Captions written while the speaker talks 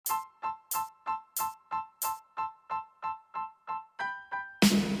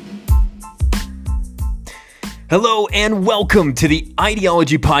Hello and welcome to the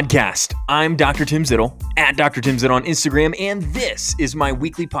Ideology Podcast. I'm Dr. Tim Zittel, at Dr. Tim Zittel on Instagram, and this is my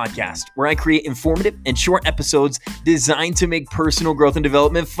weekly podcast where I create informative and short episodes designed to make personal growth and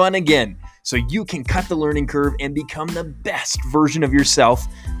development fun again, so you can cut the learning curve and become the best version of yourself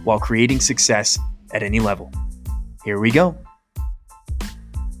while creating success at any level. Here we go.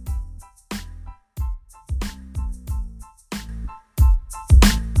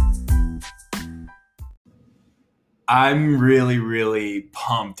 I'm really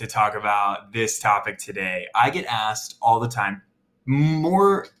pumped to talk about this topic today. I get asked all the time,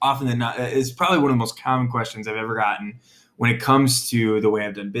 more often than not. It's probably one of the most common questions I've ever gotten when it comes to the way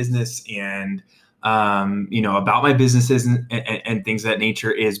I've done business and, about my businesses and things of that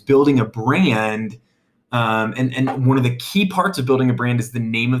nature is building a brand. And one of the key parts of building a brand is the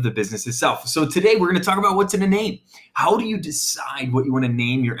name of the business itself. So today we're going to talk about what's in a name. How do you decide what you want to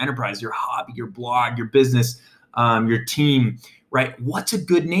name your enterprise, your hobby, your blog, your business, your team, right? What's a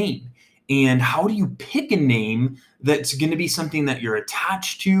good name? And how do you pick a name that's going to be something that you're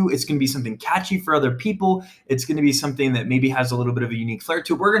attached to? It's going to be something catchy for other people. It's going to be something that maybe has a little bit of a unique flair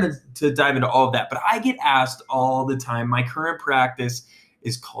to it. We're going to dive into all of that. But I get asked all the time. My current practice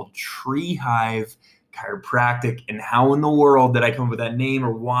is called Tree Hive Chiropractic. And how in the world did I come up with that name,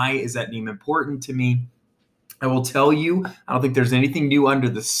 or why is that name important to me? I will tell you, I don't think there's anything new under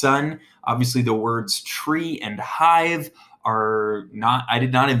the sun. Obviously, the words tree and hive are not, I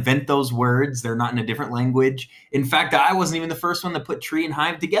did not invent those words. They're not in a different language. In fact, I wasn't even the first one to put tree and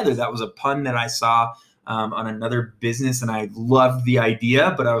hive together. That was a pun that I saw on another business, and I loved the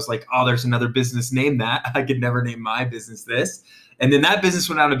idea, but I was like, oh, there's another business named that. I could never name my business this. And then that business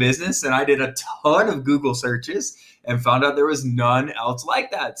went out of business, and I did a ton of Google searches and found out there was none else like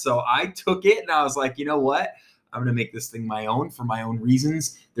that. So I took it and I was like, you know what? I'm going to make this thing my own for my own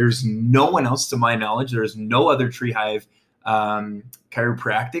reasons. There's no one else, to my knowledge. There's no other Tree Hive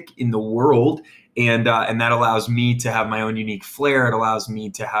chiropractic in the world. And that allows me to have my own unique flair. It allows me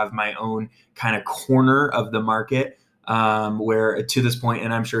to have my own kind of corner of the market where to this point,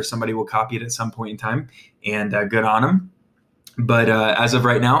 and I'm sure somebody will copy it at some point in time, and good on them. But as of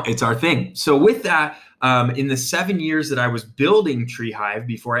right now, it's our thing. So with that, in the 7 years that I was building Tree Hive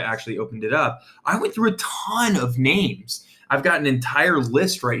before I actually opened it up, I went through a ton of names. I've got an entire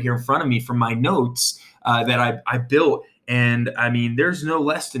list right here in front of me from my notes that I built. And I mean, there's no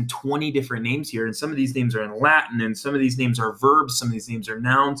less than 20 different names here. And some of these names are in Latin, and some of these names are verbs. Some of these names are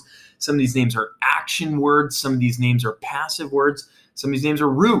nouns. Some of these names are action words. Some of these names are passive words. Some of these names are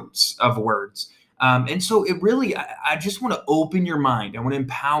roots of words. And so it really, I just want to open your mind. I want to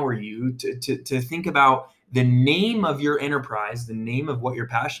empower you to think about the name of your enterprise, the name of what you're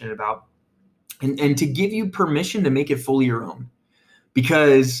passionate about, and to give you permission to make it fully your own.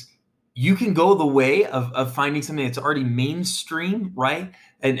 Because you can go the way of finding something that's already mainstream, right?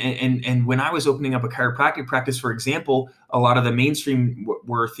 And when I was opening up a chiropractic practice, for example, a lot of the mainstream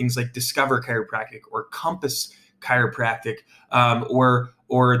were things like Discover Chiropractic or Compass Chiropractic,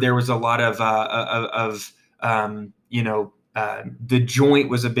 or there was a lot of The Joint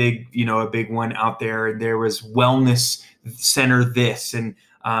was a big one out there. And there was Wellness Center this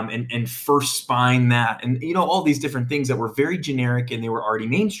and First Spine that, and all these different things that were very generic and they were already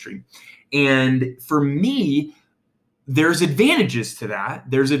mainstream. And for me, there's advantages to that.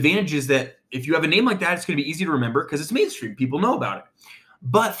 There's advantages that if you have a name like that, it's going to be easy to remember because it's mainstream. People know about it.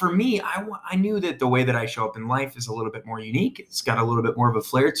 But for me, I knew that the way that I show up in life is a little bit more unique. It's got a little bit more of a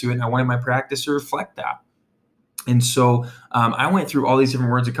flair to it, and I wanted my practice to reflect that. And so I went through all these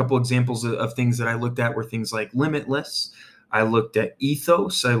different words. A couple examples of things that I looked at were things like limitless. I looked at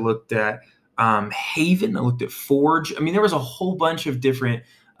ethos. I looked at haven. I looked at forge. I mean, there was a whole bunch of different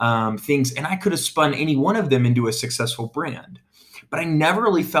things, and I could have spun any one of them into a successful brand. But I never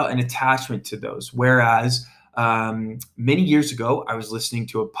really felt an attachment to those, whereas many years ago, I was listening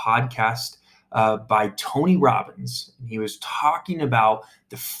to a podcast by Tony Robbins. He was talking about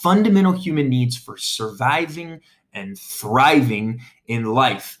the fundamental human needs for surviving and thriving in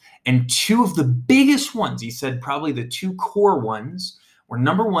life. And two of the biggest ones, he said probably the two core ones, were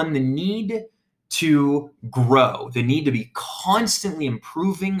number one, the need to grow, the need to be constantly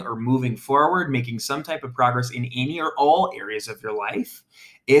improving or moving forward, making some type of progress in any or all areas of your life.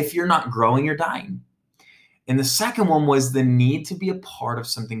 If you're not growing, you're dying. And the second one was the need to be a part of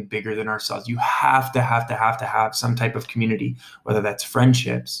something bigger than ourselves. You have to have some type of community, whether that's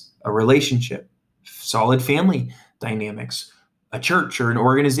friendships, a relationship, solid family dynamics, a church or an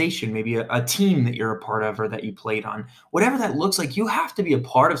organization, maybe a team that you're a part of or that you played on. Whatever that looks like, you have to be a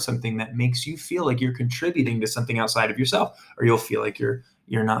part of something that makes you feel like you're contributing to something outside of yourself, or you'll feel like you're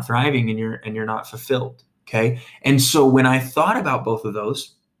not thriving and you're not fulfilled. Okay. And so when I thought about both of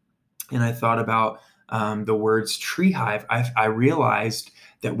those, and I thought about the words tree hive, I realized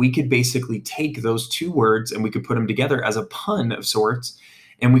that we could basically take those two words and we could put them together as a pun of sorts.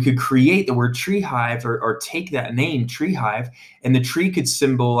 And we could create the word tree hive, or take that name, tree hive, and the tree could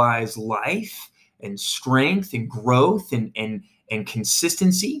symbolize life and strength and growth and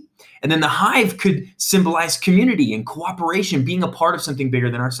consistency. And then the hive could symbolize community and cooperation, being a part of something bigger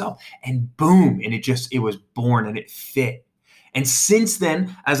than ourselves. And boom, and it was born and it fit. And since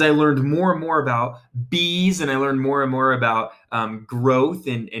then, as I learned more and more about bees, and I learned more and more about growth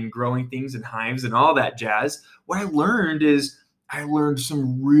and growing things and hives and all that jazz, what I learned is I learned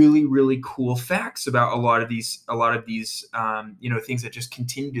some really, really cool facts about a lot of these things that just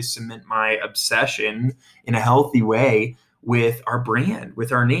continue to cement my obsession in a healthy way with our brand,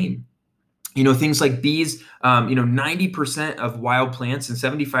 with our name. Things like bees, 90% of wild plants and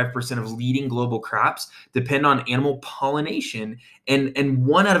 75% of leading global crops depend on animal pollination. And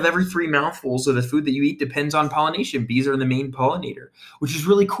one out of every three mouthfuls of the food that you eat depends on pollination. Bees are the main pollinator, which is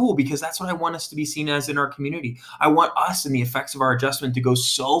really cool because that's what I want us to be seen as in our community. I want us and the effects of our adjustment to go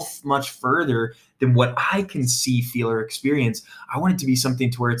so much further than what I can see, feel, or experience. I want it to be something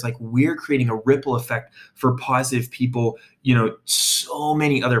to where it's like we're creating a ripple effect for positive people, so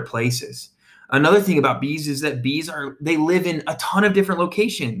many other places. Another thing about bees is that they live in a ton of different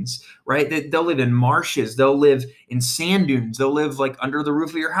locations, right? They'll live in marshes, they'll live in sand dunes, they'll live like under the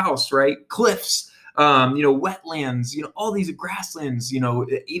roof of your house, right? Cliffs, wetlands, all these grasslands,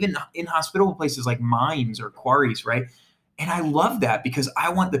 even inhospitable places like mines or quarries, right? And I love that because I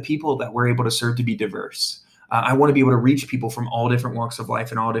want the people that we're able to serve to be diverse. I want to be able to reach people from all different walks of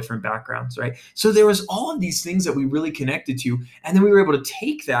life and all different backgrounds, right? So there was all of these things that we really connected to, and then we were able to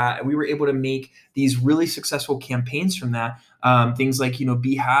take that and we were able to make these really successful campaigns from that. Things like,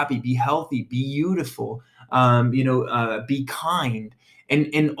 be happy, be healthy, be beautiful, be kind,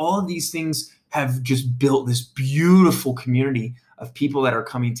 and all of these things have just built this beautiful community of people that are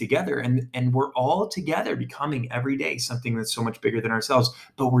coming together, and we're all together becoming every day something that's so much bigger than ourselves,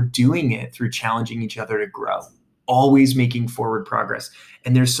 but we're doing it through challenging each other to grow, always making forward progress.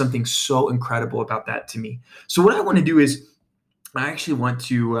 And there's something so incredible about that to me. So what I want to do is I actually want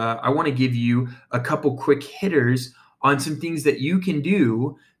to give you a couple quick hitters on some things that you can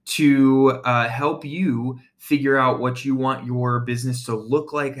do to help you figure out what you want your business to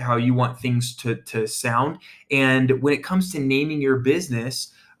look like, how you want things to sound. And when it comes to naming your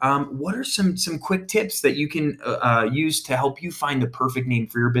business, what are some quick tips that you can use to help you find the perfect name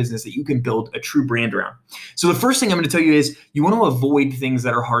for your business that you can build a true brand around? So the first thing I'm going to tell you is you want to avoid things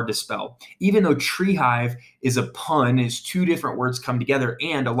that are hard to spell. Even though tree hive is a pun, is two different words come together,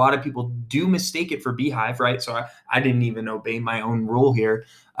 and a lot of people do mistake it for beehive, right? So I didn't even obey my own rule here,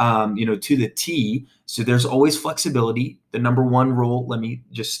 to the T. So there's always flexibility. The number one rule, let me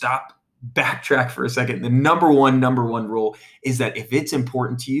just backtrack for a second. The number one rule is that if it's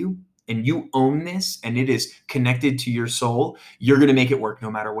important to you and you own this and it is connected to your soul, you're going to make it work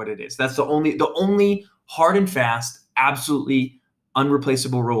no matter what it is. That's the only hard and fast, absolutely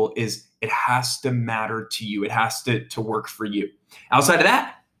unreplaceable rule is it has to matter to you. It has to work for you. Outside of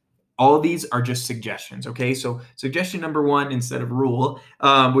that, all of these are just suggestions. Okay. So suggestion number one, instead of rule,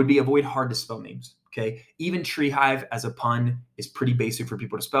 would be avoid hard to spell names. Okay. Even tree hive as a pun is pretty basic for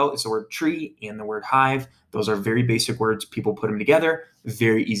people to spell. It's the word tree and the word hive. Those are very basic words. People put them together.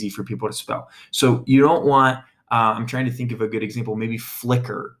 Very easy for people to spell. So you don't want, I'm trying to think of a good example, maybe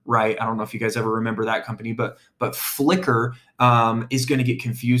Flickr, right? I don't know if you guys ever remember that company, but Flickr is going to get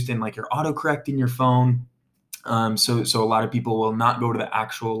confused in like your autocorrect in your phone. So a lot of people will not go to the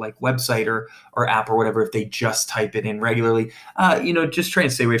actual like website or app or whatever if they just type it in regularly. Just try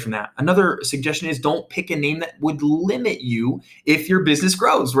and stay away from that. Another suggestion is don't pick a name that would limit you if your business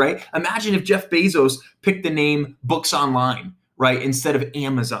grows, right? Imagine if Jeff Bezos picked the name Books Online, right, instead of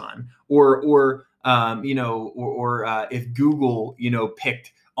Amazon, or if Google,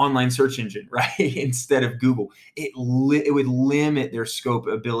 picked online search engine, right, instead of Google, it would limit their scope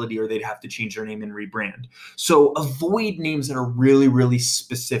ability, or they'd have to change their name and rebrand. So avoid names that are really, really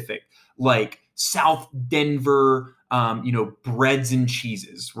specific, like South Denver, breads and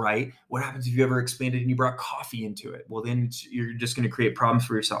cheeses, right? What happens if you ever expanded and you brought coffee into it? Well, then you're just going to create problems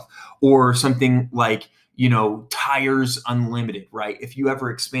for yourself. Or something like, Tires Unlimited, right? If you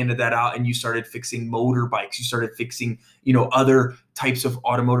ever expanded that out and you started fixing motorbikes, you started fixing, other types of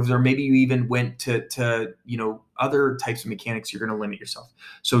automotives, or maybe you even went to other types of mechanics, you're going to limit yourself.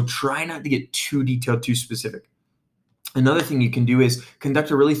 So try not to get too detailed, too specific. Another thing you can do is conduct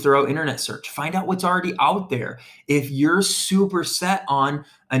a really thorough internet search. Find out what's already out there. If you're super set on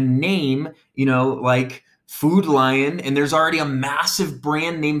a name, like Food Lion, and there's already a massive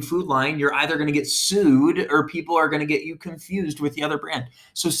brand named Food Lion, you're either going to get sued or people are going to get you confused with the other brand.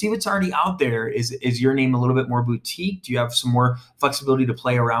 So see what's already out there. Is your name a little bit more boutique? Do you have some more flexibility to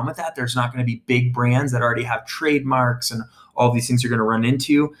play around with that? There's not going to be big brands that already have trademarks and all these things you're going to run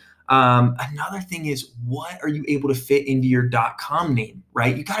into. Another thing is, what are you able to fit into your .com name,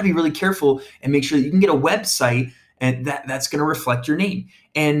 right? You got to be really careful and make sure that you can get a website and that's going to reflect your name.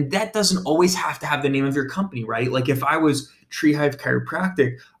 And that doesn't always have to have the name of your company, right? Like if I was Treehive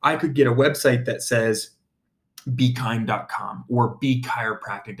Chiropractic, I could get a website that says bekind.com or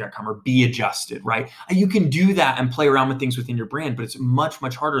bechiropractic.com or beadjusted, right? And you can do that and play around with things within your brand, but it's much,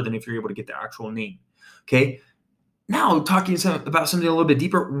 much harder than if you're able to get the actual name. Okay. Now talking about something a little bit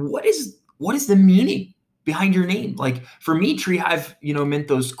deeper, what is the meaning behind your name? Like for me, Treehive, meant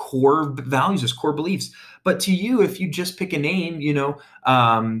those core values, those core beliefs. But to you, if you just pick a name,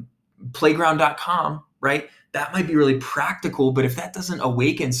 playground.com, right? That might be really practical, but if that doesn't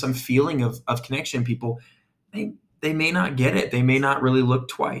awaken some feeling of connection, people, they may not get it. They may not really look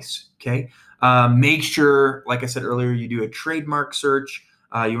twice. Okay. Make sure, like I said earlier, you do a trademark search.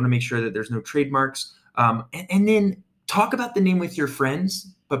 You want to make sure that there's no trademarks. And then talk about the name with your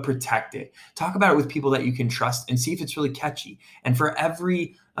friends, but protect it. Talk about it with people that you can trust and see if it's really catchy. And for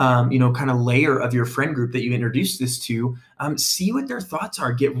every, kind of layer of your friend group that you introduce this to, see what their thoughts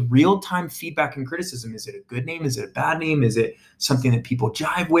are. Get real-time feedback and criticism. Is it a good name? Is it a bad name? Is it something that people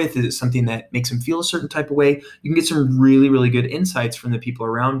jive with? Is it something that makes them feel a certain type of way? You can get some really, really good insights from the people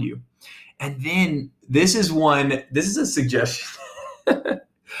around you. And then this is a suggestion.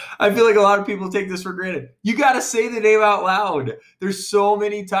 I feel like a lot of people take this for granted. You got to say the name out loud. There's so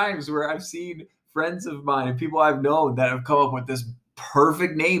many times where I've seen friends of mine and people I've known that have come up with this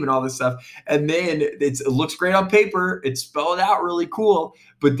perfect name and all this stuff. And then it looks great on paper. It's spelled out really cool.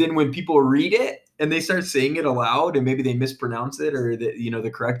 But then when people read it and they start saying it aloud and maybe they mispronounce it or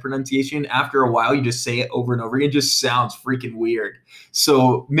the correct pronunciation, after a while, you just say it over and over again. It just sounds freaking weird.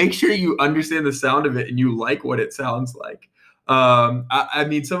 So make sure you understand the sound of it and you like what it sounds like. I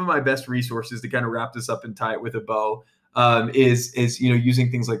mean, some of my best resources to kind of wrap this up and tie it with a bow is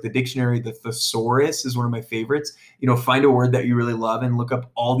using things like the dictionary. The thesaurus is one of my favorites. Find a word that you really love and look up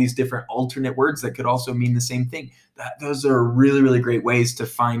all these different alternate words that could also mean the same thing. Those are really, really great ways to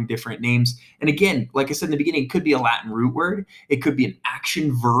find different names. And again, like I said in the beginning, it could be a Latin root word. It could be an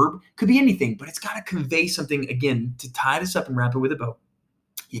action verb, could be anything, but it's got to convey something. Again, to tie this up and wrap it with a bow,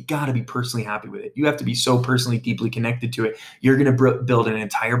 you got to be personally happy with it. You have to be so personally, deeply connected to it. You're going to build an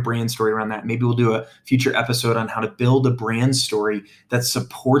entire brand story around that. Maybe we'll do a future episode on how to build a brand story that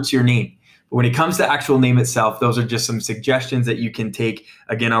supports your name. But when it comes to actual name itself, those are just some suggestions that you can take.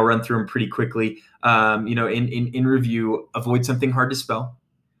 Again, I'll run through them pretty quickly. In review, avoid something hard to spell.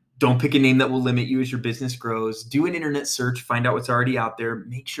 Don't pick a name that will limit you as your business grows. Do an internet search, find out what's already out there.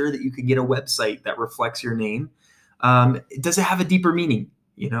 Make sure that you can get a website that reflects your name. Does it have a deeper meaning?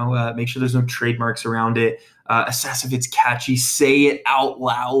 Make sure there's no trademarks around it. Assess if it's catchy. Say it out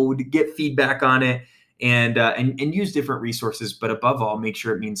loud. Get feedback on it, and use different resources. But above all, make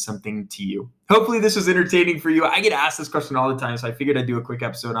sure it means something to you. Hopefully, this was entertaining for you. I get asked this question all the time, so I figured I'd do a quick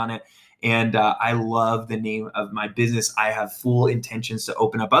episode on it. And I love the name of my business. I have full intentions to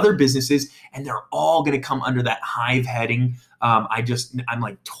open up other businesses, and they're all going to come under that Hive heading. I'm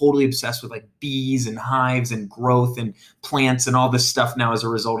like totally obsessed with like bees and hives and growth and plants and all this stuff now as a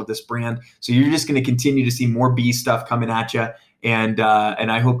result of this brand. So you're just going to continue to see more bee stuff coming at you. And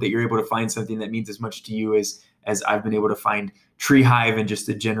I hope that you're able to find something that means as much to you as I've been able to find Treehive and just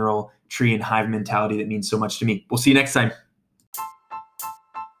the general tree and hive mentality that means so much to me. We'll see you next time.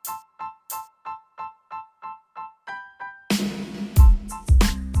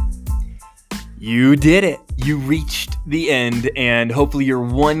 You did it. You reached the end, and hopefully you're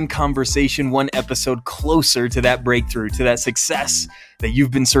one conversation, one episode closer to that breakthrough, to that success that you've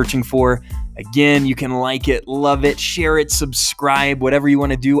been searching for. Again, you can like it, love it, share it, subscribe, whatever you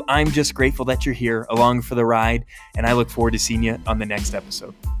want to do. I'm just grateful that you're here along for the ride, and I look forward to seeing you on the next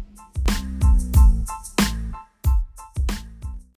episode.